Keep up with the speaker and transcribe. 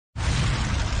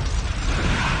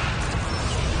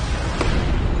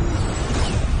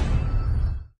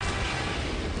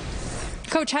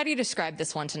Coach, how do you describe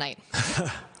this one tonight?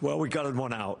 Well, we gutted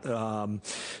one out.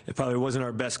 It probably wasn't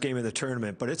our best game of the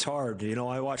tournament, but it's hard. You know,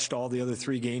 I watched all the other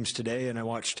 3 games today, and I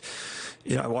watched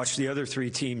the other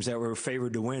 3 teams that were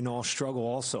favored to win all struggle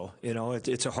also. You know,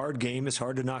 it's a hard game. It's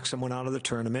hard to knock someone out of the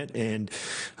tournament, and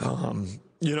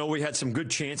you know, we had some good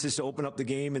chances to open up the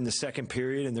game in the second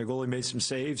period, and their goalie made some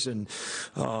saves, and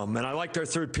I liked our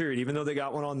third period, even though they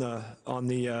got one on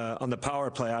the power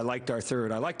play. I liked our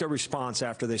third. I liked our response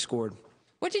after they scored.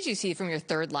 What did you see from your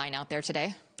third line out there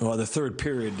today? Well, the third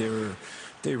period,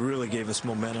 they really gave us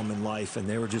momentum in life, and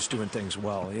they were just doing things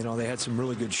well. You know, they had some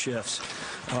really good shifts.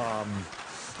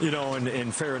 You know, and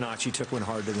Farinacci took one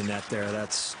hard to the net there.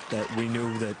 That we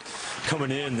knew that coming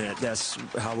in that's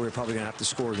how we were probably going to have to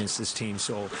score against this team.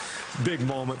 So big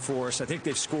moment for us. I think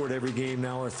they've scored every game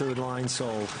now, our third line.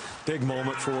 So big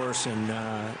moment for us, and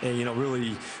you know,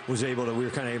 really we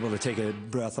were kind of able to take a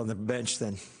breath on the bench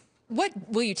then. What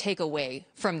will you take away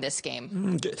from this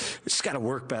game? We just got to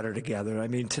work better together. I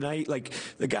mean, tonight, like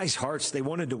the guys' hearts, they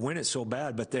wanted to win it so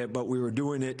bad, but we were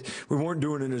doing it. We weren't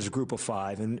doing it as a group of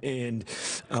 5, and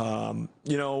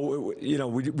you know,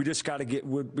 we just got to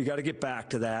get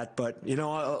back to that. But you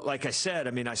know, like I said,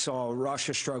 I mean, I saw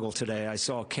Russia struggle today. I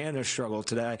saw Canada struggle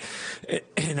today,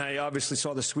 and I obviously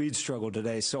saw the Swedes struggle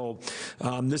today. So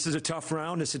this is a tough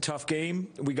round. It's a tough game.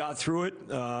 We got through it.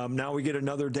 Now we get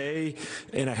another day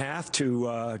and a half to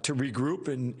regroup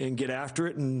and get after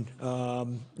it, and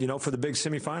you know, for the big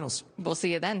semifinals. We'll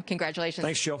see you then. Congratulations.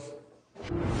 Thanks, Joe.